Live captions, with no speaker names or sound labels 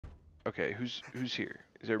Okay, who's here?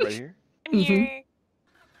 Is everybody here? I'm here.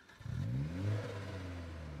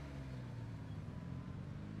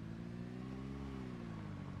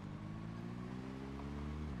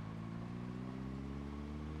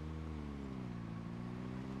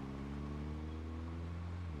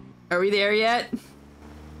 Are we there yet?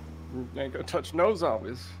 Ain't gonna touch no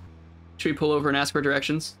zombies. Should we pull over and ask for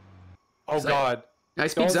directions? Oh God! I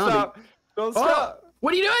speak Don't zombie. stop! Don't stop!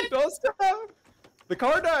 What are you doing? Don't stop! The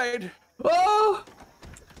car died. Oh!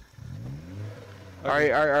 All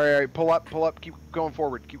right. Pull up. Keep going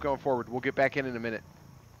forward. We'll get back in a minute.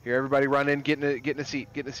 Here, everybody, run in. Get in a seat.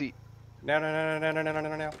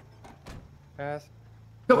 No. Pass.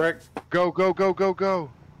 Go. Rick. Go.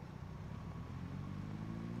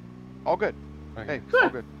 All good. Okay. Hey, all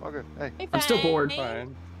good. Hey. Hey, I'm still bored.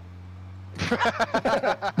 Fine.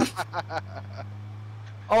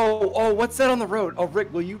 Oh, what's that on the road? Oh,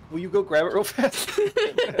 Rick, will you go grab it real fast?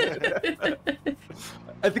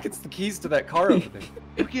 I think it's the keys to that car over there.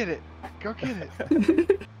 Go get it.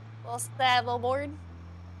 Little sad little board.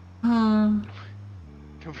 Don't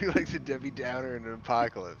be like the Debbie Downer in an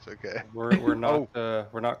apocalypse, okay? We're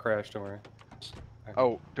not crashed, don't worry.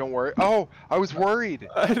 Oh, don't worry. Oh, I was worried.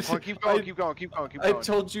 Come on, keep going. I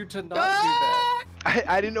told you to not do that.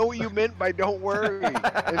 I didn't know what you meant by don't worry.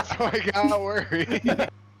 And so I got worried.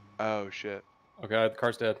 Oh, shit. Okay, the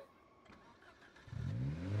car's dead.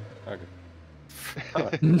 Okay.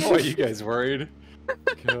 Why are you guys worried?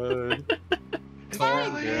 Good.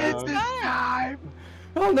 Finally, it's this time.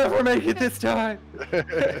 I'll never make it this time.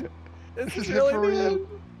 This is really for real.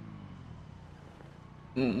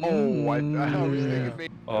 Oh, I was thinking maybe.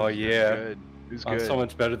 Oh yeah. It was I'm good. so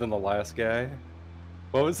much better than the last guy.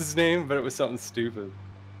 What was his name? But it was something stupid.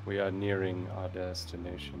 We are nearing our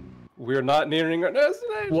destination. We're not nearing our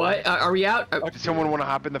destination. What? Are we out? Does someone want to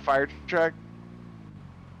hop in the fire truck?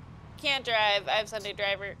 Can't drive. I have Sunday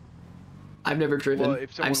driver. I've never driven. Well,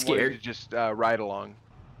 if someone I'm scared. wanted to just ride along.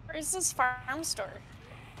 Where's this farm store?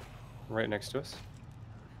 Right next to us.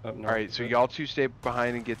 Up north. All right, so y'all two stay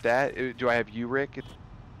behind and get that. Do I have you, Rick?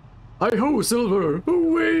 Hi-ho, Silver!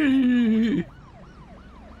 Away!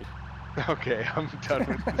 Okay, I'm done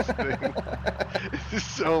with this thing. This is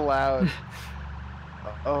so loud.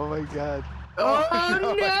 Oh my god. Oh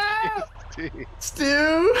no!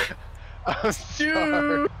 Stu! I'm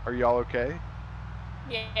sorry. Are y'all okay?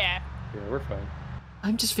 Yeah. Yeah, we're fine.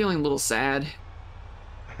 I'm just feeling a little sad.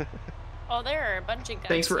 Oh, there are a bunch of guns.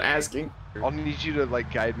 Thanks for here. asking. I'll need you to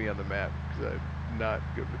like guide me on the map because I'm not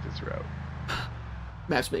good with this route.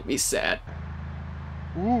 Maps make me sad.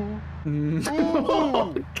 Ooh.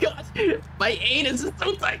 Oh god! My anus is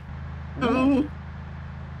so tight! Ooh.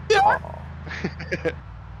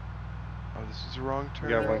 Oh, this is the wrong turn.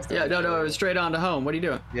 Yeah, no, it was straight on to home. What are you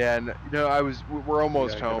doing? Yeah, no, we're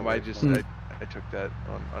almost Yeah, home. I took that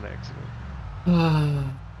on accident.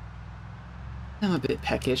 I'm a bit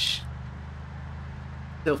peckish.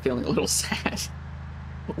 Still feeling a little sad.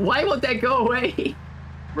 Why won't that go away?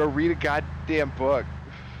 Bro, read a goddamn book.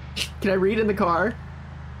 Can I read in the car?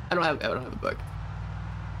 I don't have a book.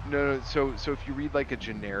 No, so if you read like a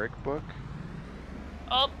generic book,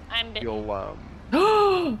 Oh, I'm bitten. you'll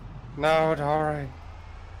No, it's alright.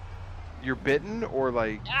 you're bitten or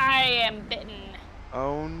like I am bitten.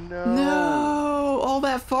 oh no. No! All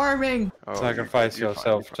that farming! Oh, Sacrifice you're fine,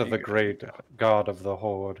 yourself you're to fine, the you're great fine. god of the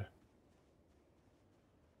horde.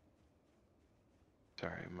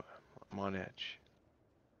 Sorry, I'm on edge.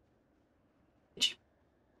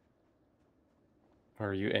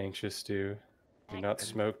 Are you anxious, Stu? You not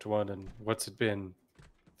smoked one in, what's it been,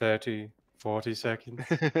 30, 40 seconds?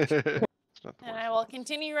 It's not the And worst. I will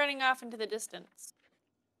continue running off into the distance.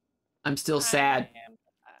 I'm still sad. I am-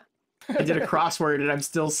 I did a crossword and I'm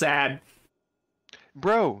still sad.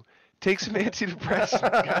 Bro, take some antidepressants.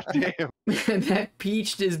 Goddamn. And that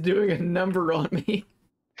peach is doing a number on me.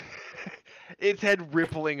 It's had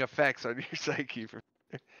rippling effects on your psyche.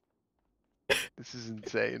 This is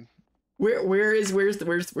insane. Where's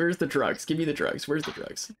the drugs? Give me the drugs. Where's the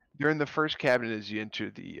drugs? You're in the first cabinet as you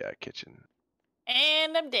enter the kitchen.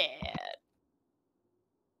 And I'm dead.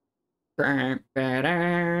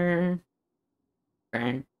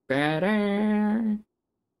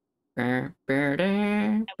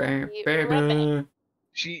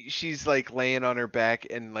 She's like laying on her back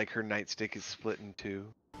and like her nightstick is split in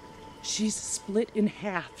two. She's split in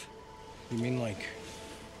half. You mean like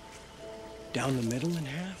down the middle in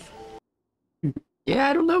half? Yeah,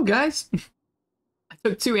 I don't know, guys. I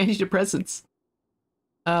took 2 antidepressants.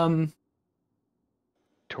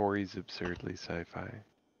 Tori's absurdly sci-fi.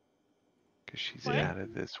 Because she's What? out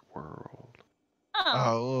of this world.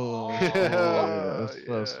 Oh, that's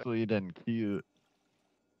so Yeah. sweet and cute.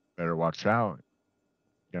 Better watch out.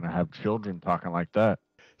 You're gonna have children talking like that.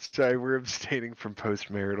 Sorry, we're abstaining from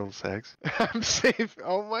post-marital sex. I'm safe.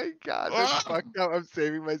 Oh my god, that's fucked up. I'm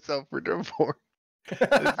saving myself for divorce.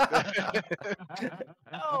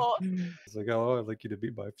 Oh, It's like, oh, I'd like you to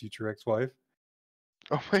be my future ex-wife.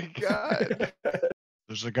 Oh my god.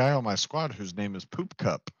 There's a guy on my squad whose name is Poop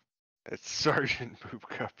Cup. It's Sergeant Poop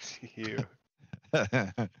Cup to you.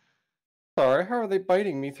 Sorry, how are they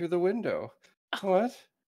biting me through the window? What?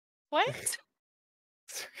 what?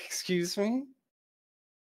 Excuse me?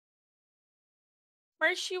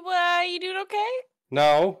 Marsh, you doing okay?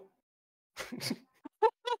 No.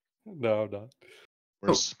 No, I'm not.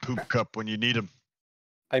 Where's Poop Cup when you need him?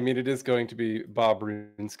 I mean, it is going to be Bob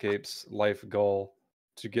RuneScape's life goal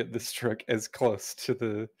to get this truck as close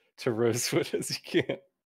to Rosewood as he can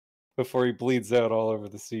before he bleeds out all over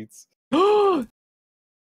the seats. Bob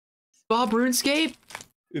RuneScape?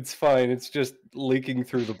 It's fine. It's just leaking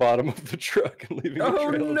through the bottom of the truck and leaving a Oh,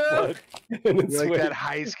 trail no. of blood. In its You're like wake. that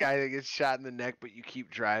heist guy that gets shot in the neck, but you keep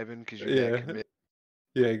driving because you're Yeah. that committed.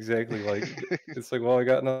 Yeah, exactly. Like it's like, well, I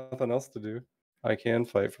got nothing else to do. I can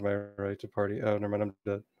fight for my right to party. Oh, never mind. I'm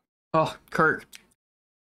dead. Oh, Kirk.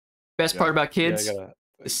 Best part about kids? Yeah, I gotta.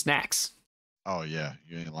 The snacks. Oh yeah,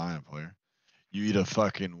 you ain't lying, player. You eat a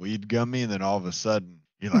fucking weed gummy, and then all of a sudden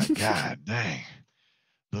you're like, God dang,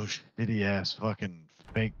 those shitty ass fucking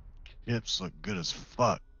fake chips look good as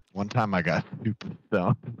fuck. One time I got super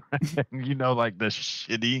stoned, and you know, like the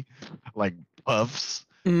shitty, like puffs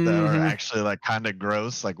that are actually like kind of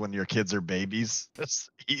gross, like when your kids are babies,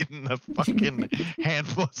 just eating the fucking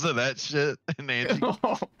handfuls of that shit. And Angie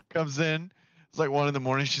comes in. It's like 1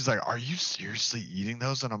 a.m. She's like, "Are you seriously eating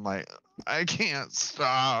those?" And I'm like, "I can't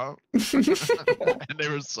stop." And they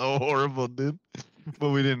were so horrible, dude.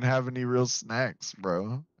 But we didn't have any real snacks,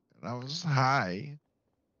 bro. And I was high.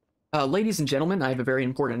 Ladies and gentlemen, I have a very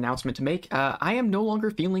important announcement to make. I am no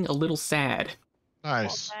longer feeling a little sad.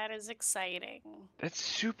 Nice. Well, that is exciting. That's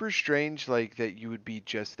super strange, like that you would be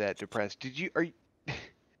just that depressed. Are you?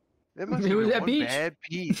 That must It have was been that one peach. bad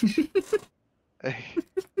peach.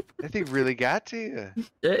 That thing really got to you.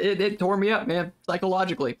 It tore me up, man,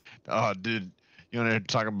 psychologically. Oh, dude, you want to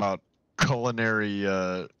talk about culinary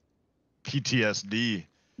PTSD?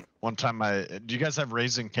 One time, do you guys have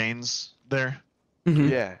Raising Cane's there? Mm-hmm.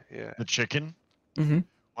 Yeah, yeah. The chicken. Mm-hmm.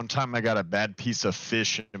 One time, I got a bad piece of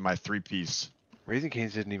fish in my 3-piece. Raising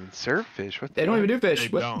Cane's didn't even serve fish. What? They don't even do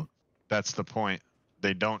fish. They don't. That's the point.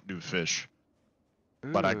 They don't do fish.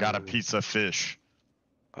 But I got a piece of fish.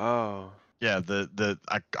 Oh. Yeah,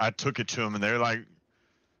 I took it to them, and they're like,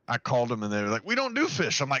 I called them, and they were like, "We don't do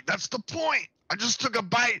fish." I'm like, "That's the point. I just took a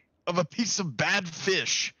bite of a piece of bad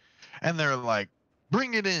fish," and they're like,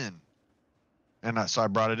 "Bring it in." And so I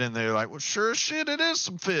brought it in. They're like, "Well, sure as shit, it is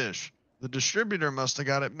some fish. The distributor must have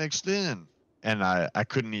got it mixed in." And I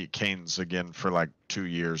couldn't eat canes again for like 2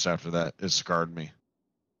 years after that. It scarred me.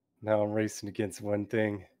 Now I'm racing against one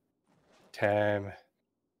thing. Time.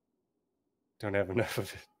 Don't have enough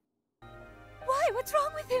of it. Why? What's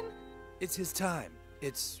wrong with him? It's his time.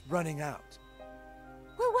 It's running out.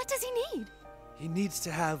 Well, what does he need? He needs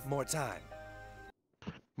to have more time.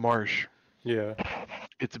 Marsh, Yeah.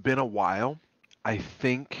 it's been a while. I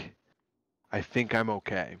think I'm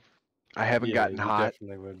okay. I haven't gotten you hot.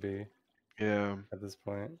 Definitely would be Yeah. at this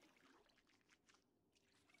point.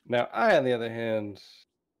 Now, I, on the other hand,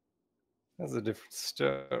 that's a different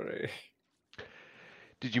story.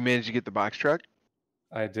 Did you manage to get the box truck?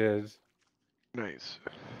 I did, Nice.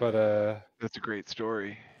 but That's a great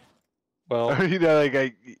story. well, You know,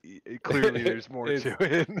 like clearly there's more to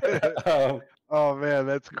it. Oh man,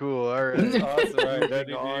 that's cool. All right. That's awesome. Right, Moving don't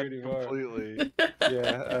need on you anymore. completely.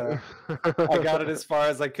 Yeah, I got it as far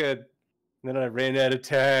as I could, and then I ran out of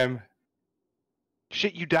time.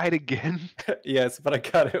 Shit, you died again? Yes, but I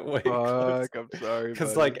got it way close. Fuck, I'm sorry.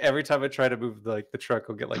 Because buddy. like every time I try to move, like the truck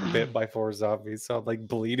will get like bit by 4 zombies, so I'm like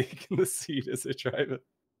bleeding in the seat as I drive it.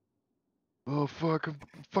 Oh fuck, I'm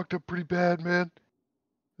fucked up pretty bad, man.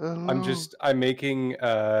 I'm making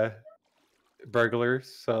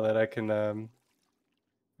burglars so that I can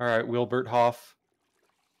all right, Wilbert Hoff,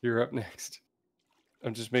 you're up next.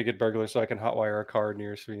 I'm just making burglars so I can hotwire a car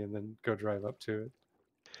nearest me and then go drive up to it.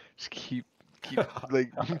 Just keep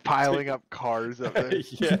like piling up cars up there.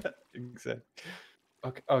 Yeah, exactly.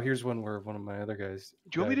 Okay. Oh, here's one where one of my other guys.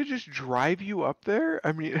 Do you want me to just drive you up there?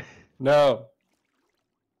 I mean, No.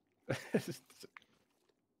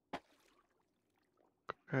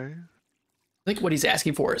 okay. I think what he's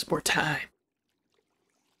asking for is more time.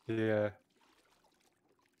 Yeah.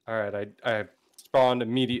 All right, I spawned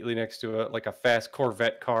immediately next to a fast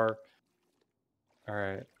Corvette car. All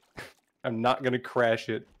right, I'm not gonna crash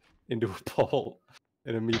it into a pole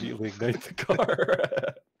and immediately ignite the car.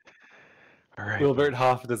 All right. Wilbert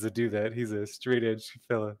Hoff doesn't do that. He's a straight edge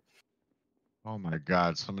fella. Oh my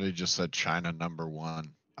God! Somebody just said China #1.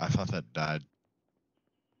 I thought that died.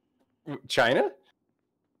 China?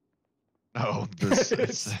 No, this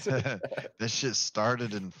this shit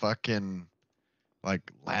started in fucking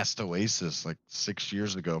like last Oasis, like 6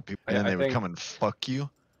 years ago. People and they would come and fuck you.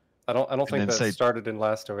 I don't think then that say- started in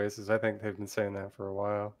last Oasis. I think they've been saying that for a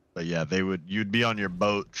while. But yeah, you'd be on your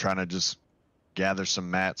boat trying to just gather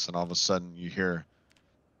some mats, and all of a sudden you hear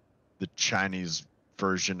the Chinese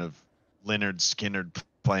version of Leonard Skinner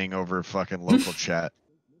playing over fucking local chat.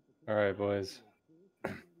 All right, boys.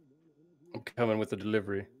 I'm coming with the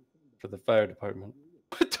delivery for the fire department.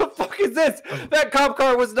 What the fuck is this? That cop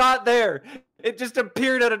car was not there. It just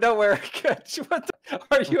appeared out of nowhere. What the,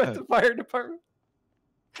 are you at the fire department?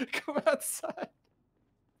 Come outside.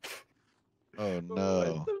 Oh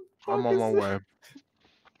no. I'm on my way.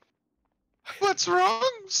 What's wrong,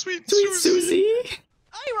 sweet Sweet Susie.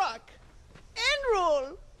 I rock and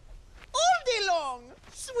roll all day long,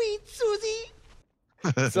 sweet Susie.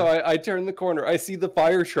 So I turn the corner. I see the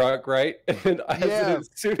fire truck, right? And as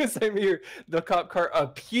soon as I'm here, the cop car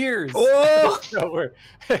appears. Oh! Out of nowhere.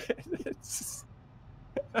 It's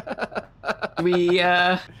We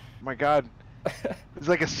Oh my God. It's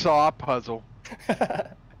like a saw puzzle. You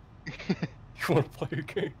want to play a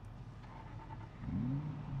game?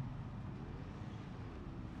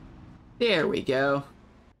 There we go.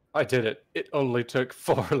 I did it. It only took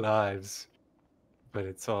 4 lives, but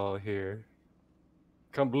it's all here.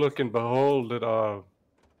 Come look and behold at our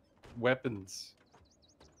weapons.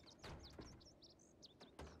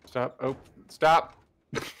 Stop. Oh, stop.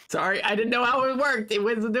 Sorry, I didn't know how it worked. It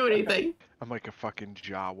wasn't doing anything. I'm like a fucking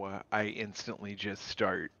Jawa. I instantly just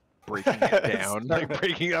start breaking it down.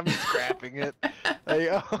 I'm scrapping it. Like,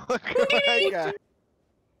 oh my God.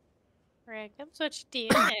 Rick, I'm what you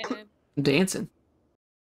doing. I'm dancing.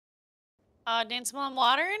 Dancing while I'm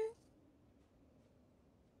watering?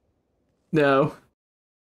 No.